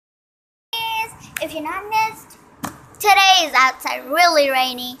if you noticed, today is outside really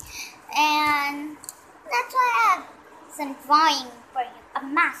rainy, and that's why I have some drawing for you, a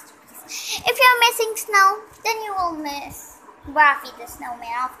masterpiece. If you're missing snow, then you will miss Rafi the snowman,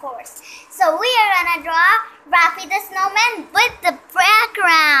 of course. So we are gonna draw Rafi the snowman with the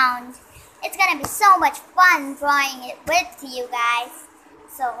background. It's gonna be so much fun drawing it with you guys.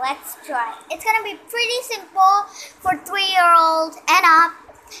 So let's try. It's gonna be pretty simple for 3-year-olds and up.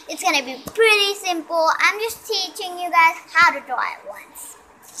 It's gonna be pretty simple. I'm just teaching you guys how to draw it once.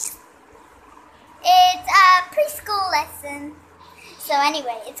 It's a preschool lesson. So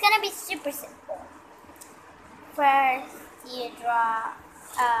anyway, it's gonna be super simple. First, you draw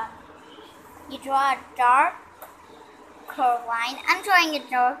a dark curve line. I'm drawing it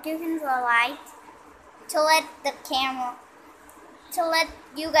dark. You can draw light to let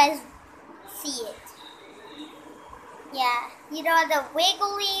you guys see it. Yeah, you draw the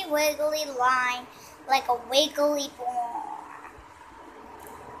wiggly line, like a wiggly ball.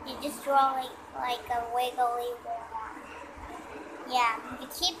 You just draw like a wiggly ball. Yeah, you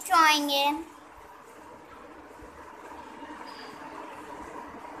keep drawing it.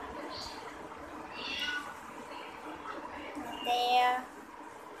 There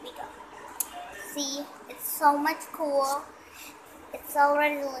we go. See, it's so much cool. It's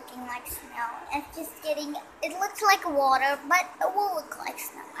already looking like snow. It's just getting, it looks like water, but it will look like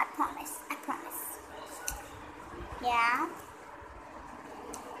snow. I promise. I promise. Yeah.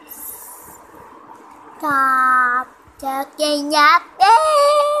 Stop talking up.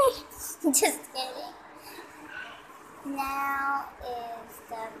 Just kidding. Now is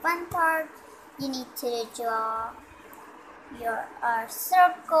the fun part. You need to draw your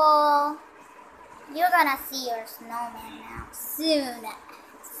circle. You're gonna see your snowman now. Soon,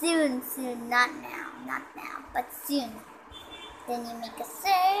 not now, but soon. Then you make a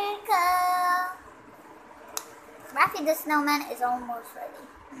circle. Rafi the snowman is almost ready.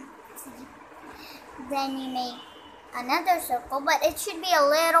 See? Then you make another circle, but it should be a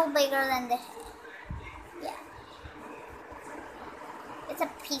little bigger than the head. Yeah. It's a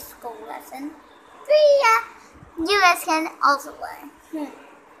preschool lesson. You guys can also learn.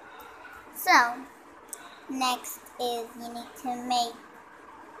 So, next is you need to make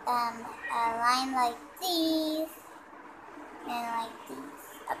a line like this and like this,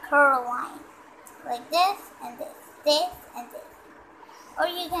 a curl line like this and this and this. Or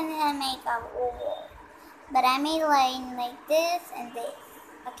you can make a oval, but I made a line like this and this.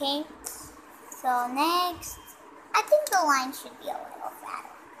 Okay. So next, I think the line should be a little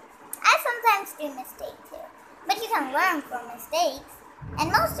fatter. I sometimes do mistakes too, but you can learn from mistakes.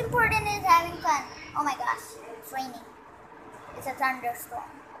 And most important is having fun. Oh my gosh, it's raining. It's a thunderstorm.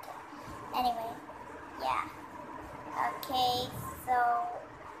 Okay. Anyway, yeah. Okay, so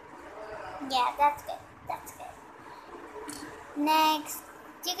yeah, that's good. That's good. Next,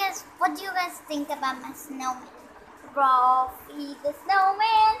 what do you guys think about my snowman? Rafi the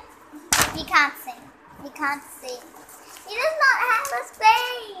snowman. He can't sing. He can't sing. He does not have a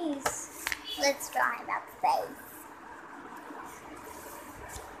face. Let's draw him a face.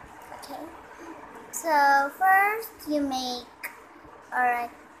 Okay, so first you make a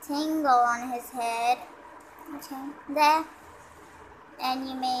rectangle on his head, okay, there, and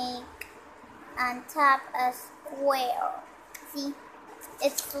you make on top a square. See,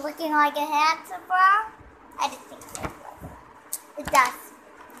 it's looking like a hat so far. I didn't think so. It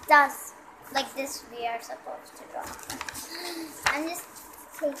does, like this we are supposed to draw. I'm just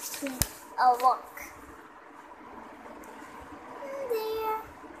taking a look. There,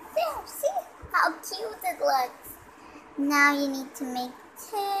 see how cute it looks. Now you need to make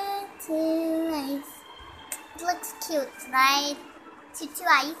two eyes. It looks cute, right? Two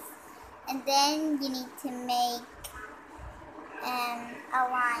eyes. And then you need to make a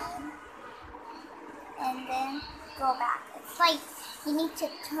line. And then go back. It's like you need to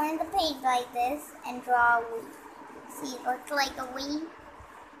turn the page like this and draw a wing. See, it looks like a wing.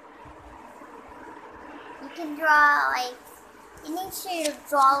 You can draw like, you need to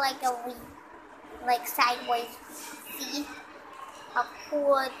draw like a wing, like sideways. See how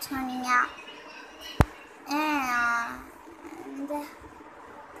cool it's turning out. And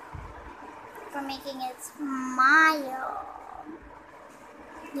for making it smile,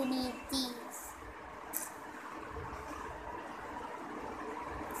 you need these.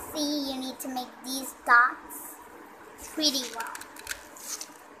 See, you need to make these dots pretty well.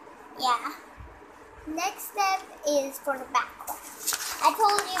 Yeah. Next step is for the background. I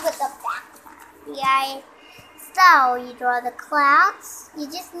told you with the background. Yeah. So you draw the clouds. You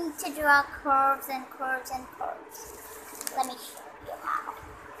just need to draw curves and curves and curves. Let me show you how.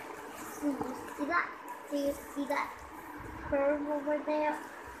 See that? Do you see that curve over there?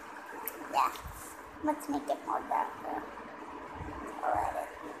 Yeah. Let's make it more darker. Let it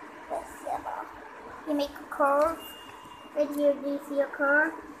visible. You make a curve. Right here, do you see a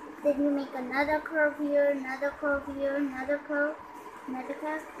curve? Then you make another curve here, another curve here, another curve, another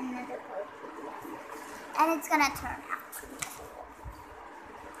curve, another curve. And it's gonna turn out pretty cool.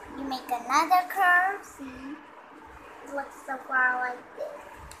 You make another curve, see? It looks so far like this.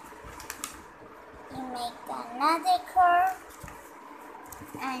 You make another curve,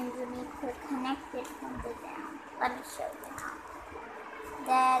 and you need to connect it from the down. Let me show you how.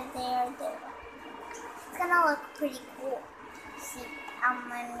 There. It's gonna look pretty cool. See, I'm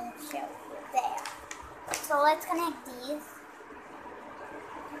gonna show you there. So let's connect these.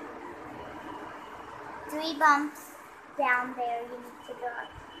 3 bumps down there. You need to draw.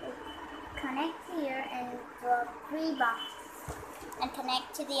 Connect here and draw 3 bumps and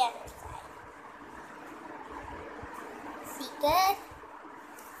connect to the other side. See, good?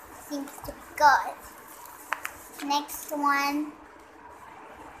 Seems to be good. Next one.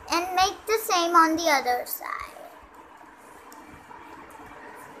 And make the same on the other side.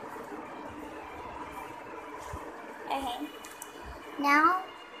 Okay. Now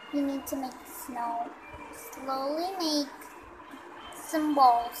you need to make snow. Slowly make some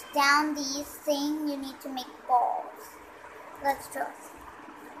balls. Down these things you need to make balls. Let's draw some.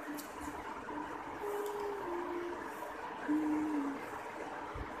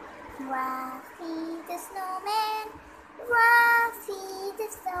 Ruffy the snowman. Ruffy the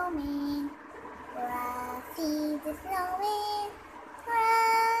snowman, Ruffy the snowman,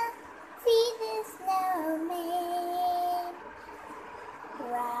 Ruffy the snowman,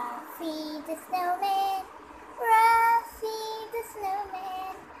 Ruffy the snowman, Ruffy the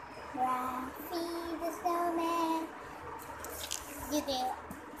snowman, Ruffy the snowman. You do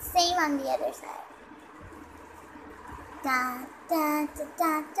same on the other side. Da da da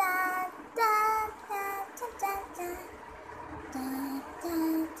da da da da da da.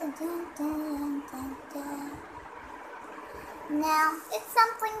 Now, if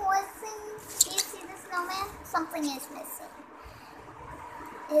something missing, do you see the snowman? Something is missing.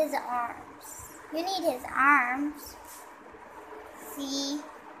 His arms. You need his arms. See?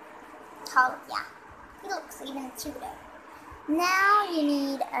 Oh, yeah. He looks even cuter. Now you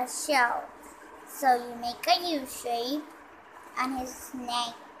need a shell. So you make a U shape on his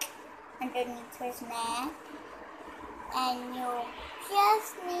neck, underneath his neck. And you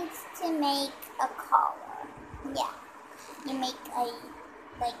just need to make a collar. Yeah, you make a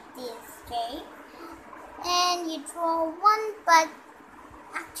like this shape, and you draw 1 but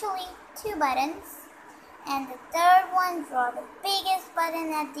actually 2 buttons, and the third one draw the biggest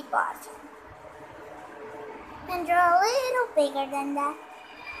button at the bottom, and draw a little bigger than that.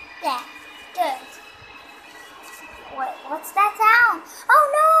 Yeah, good. Wait, what's that sound? Oh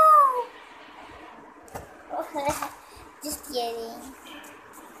no! Just kidding.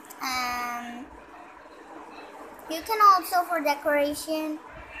 You can also, for decoration,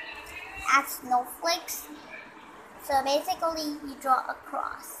 add snowflakes. So basically, you draw a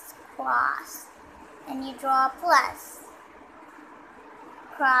cross, and you draw a plus,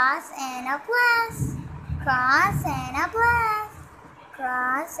 cross and a plus, cross and a plus,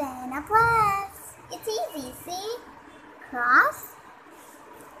 cross and a plus. It's easy, see? Cross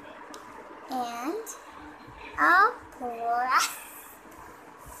and a plus.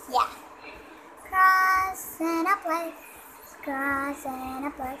 Yeah. Cross and a plus. Cross and a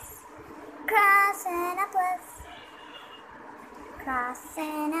plus. Cross and a plus. Cross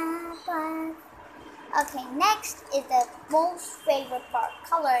and a plus. Okay, next is the most favorite part,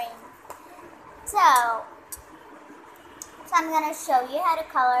 coloring. So I'm going to show you how to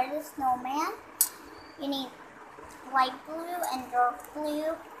color the snowman. You need light blue and dark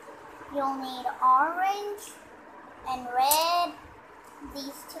blue. You'll need orange and red,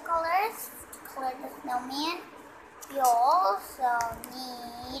 these 2 colors to color the snowman. You'll also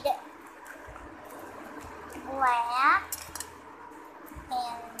need black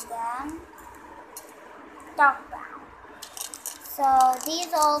and dark brown. So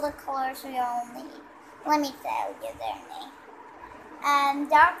these are all the colors you'll need. Let me tell you their name.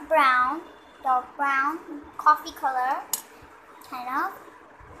 Dark brown, coffee color, kind of.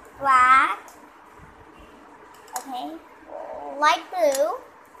 Black, okay, light blue,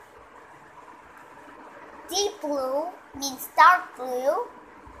 deep blue means dark blue,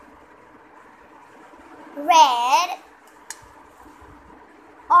 red,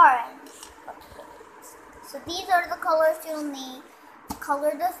 orange. Okay, so these are the colors you'll need to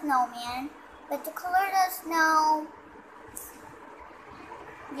color the snowman. But to color the snow,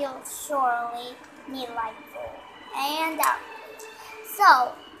 you'll surely need light blue and dark blue.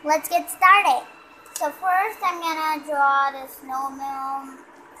 So let's get started. So first I'm gonna draw the snowman.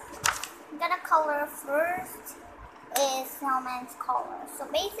 I'm gonna color first is snowman's color. So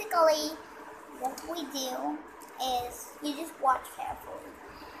basically what we do is you just watch carefully.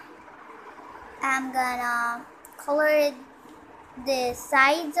 I'm gonna color the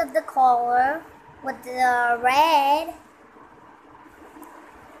sides of the collar with the red.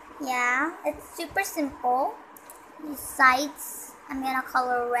 Yeah, it's super simple. The sides I'm gonna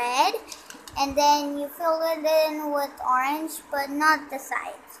color red, and then you fill it in with orange, but not the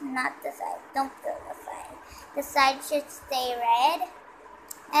sides. Not the sides. Don't fill the side. The side should stay red,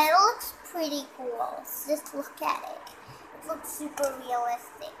 and it looks pretty cool. Just look at it. It looks super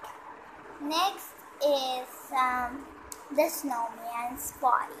realistic. Next is the snowman's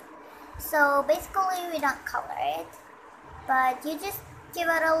body. So basically we don't color it, but you just give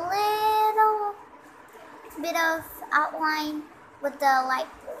it a little bit of outline with the light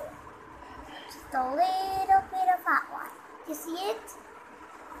blue. Just a little bit of outline. You see it?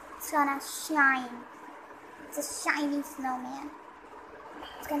 It's gonna shine. It's a shiny snowman.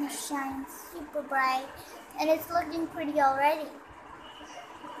 It's gonna shine super bright, and it's looking pretty already.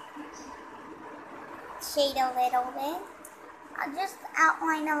 Shade a little bit. I'll just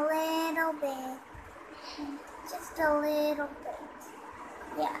outline a little bit. Just a little bit.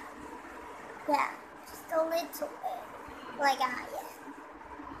 Yeah. Just a little bit. Like yeah.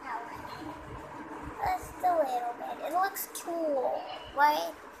 Outline. Just a little bit. It looks cool,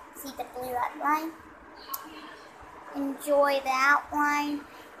 right? See the blue outline? Enjoy the outline.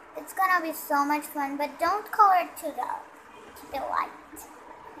 It's gonna be so much fun, but don't color it too dark. Keep it light.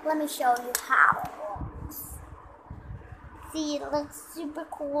 Let me show you how it looks. See, it looks super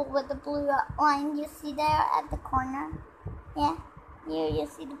cool with the blue outline. You see there at the corner? Yeah, here you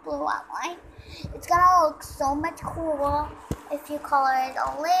see the blue outline. It's gonna look so much cooler if you color it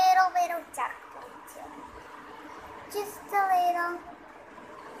a little bit of dark blue too. Just a little.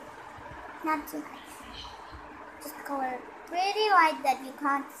 Not too much. Just color it pretty light that you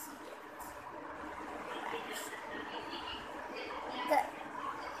can't see it.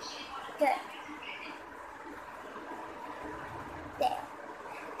 Good. There.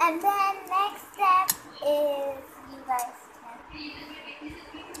 And then next step is you guys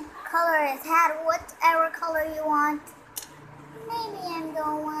can color his hat whatever color you want. Maybe I'm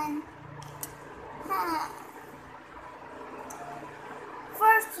going.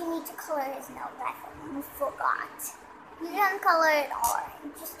 First you need to color his nose. I forgot. You can color it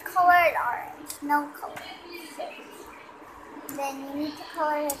orange. Just color it orange. No color. Then you need to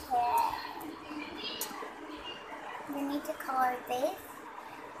color his hair. You need to color this.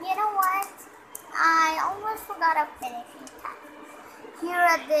 You know what? I almost forgot a finishing touch. Here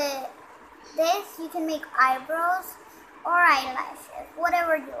at this, you can make eyebrows or eyelashes,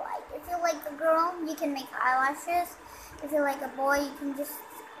 whatever you like. If you like a girl, you can make eyelashes. If you like a boy, you can just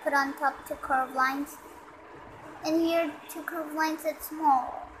put on top two curved lines. And here, two curved lines that's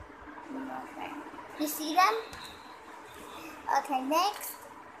small. Okay. You see them? Okay, next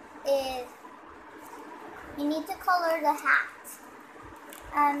is you need to color the hat.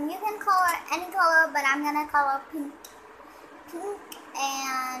 You can color any color, but I'm gonna color pink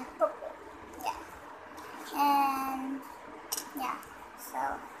and purple. Yeah, and yeah. So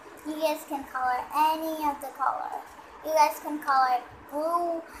you guys can color any of the colors. You guys can color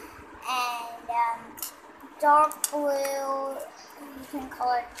blue and dark blue. You can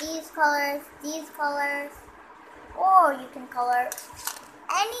color these colors, or you can color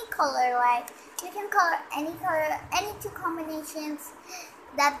any color. Like you can color any color, any two combinations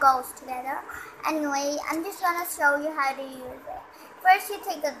that goes together. Anyway, I'm just gonna show you how to use it. First, you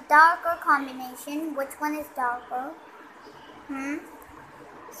take a darker combination. Which one is darker?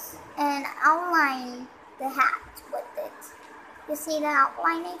 And outline the hat with it. You see the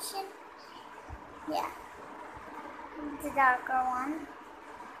outlination? Yeah. The darker one.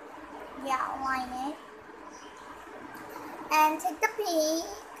 Yeah, outline it. And take the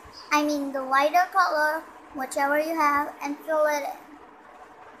pink, the lighter color, whichever you have, and fill it in.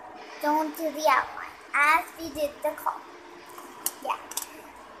 Don't do the outline, as we did the color. Yeah.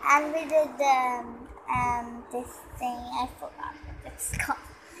 As we did this thing, I forgot what it's called.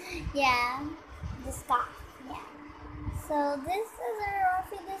 Yeah, the scarf. Yeah. So this is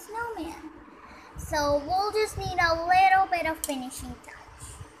Ruffy the Snowman. So we'll just need a little bit of finishing touch.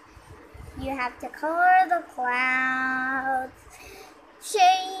 You have to color the clouds,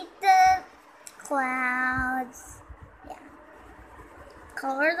 shade the clouds. Yeah.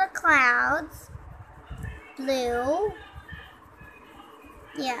 Color the clouds blue.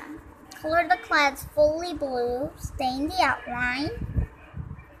 Yeah. Color the clouds fully blue. Stay in the outline.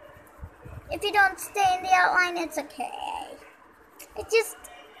 If you don't stay in the outline, it's okay. It's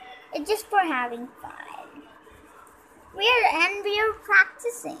just for having fun. We're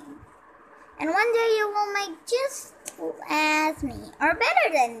practicing. And one day you will make just as me or better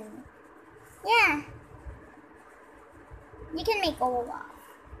than me. Yeah. You can make Olaf.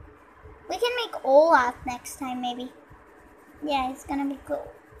 We can make Olaf next time maybe. Yeah, it's gonna be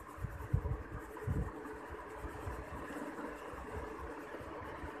cool.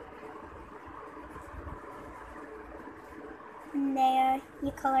 And there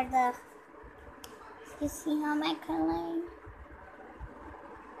you color the. You see how my coloring?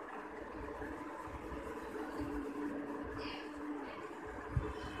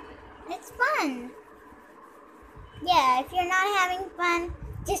 It's fun. Yeah, if you're not having fun,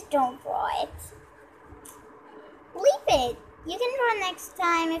 just don't draw it. Leave it. You can draw next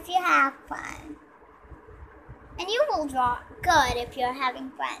time if you have fun. And you will draw good if you're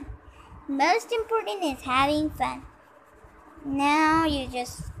having fun. Most important is having fun. Now you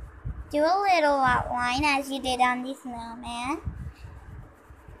just do a little outline as you did on the snowman.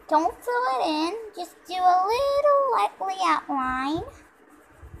 Don't fill it in, just do a little lightly outline.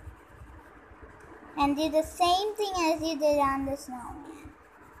 And do the same thing as you did on the snowman.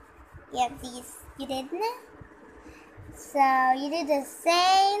 You have these, you didn't it? So you did the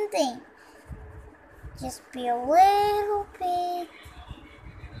same thing. Just be a little bit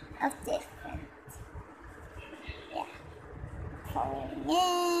of different. Yeah. Coloring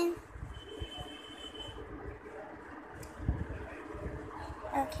in.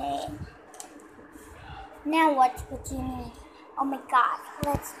 Okay. Now what would you need? Oh my god,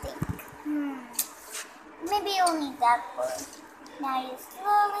 let's think. Maybe you'll need that word. Now you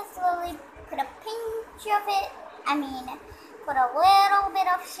slowly put a pinch of it. Put a little bit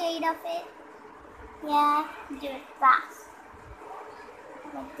of shade of it. Yeah, do it fast.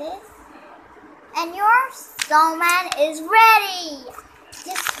 Like this. And your snowman is ready.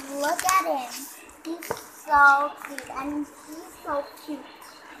 Just look at him. He's so cute. He's so cute.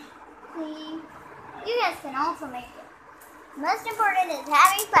 See? You guys can also make it. Most important is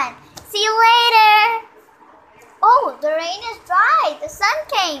having fun. See you later. Oh, the rain is dry. The sun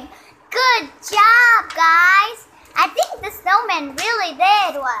came. Good job, guys. I think the snowman really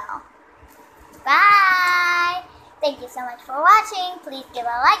did well. Bye. Thank you so much for watching. Please give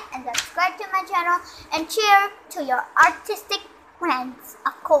a like and subscribe to my channel and cheer to your artistic friends,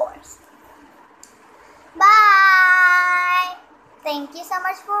 of course. Bye. Thank you so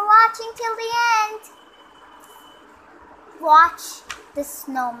much for watching till the end. Watch the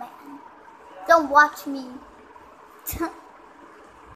snowman. Don't watch me.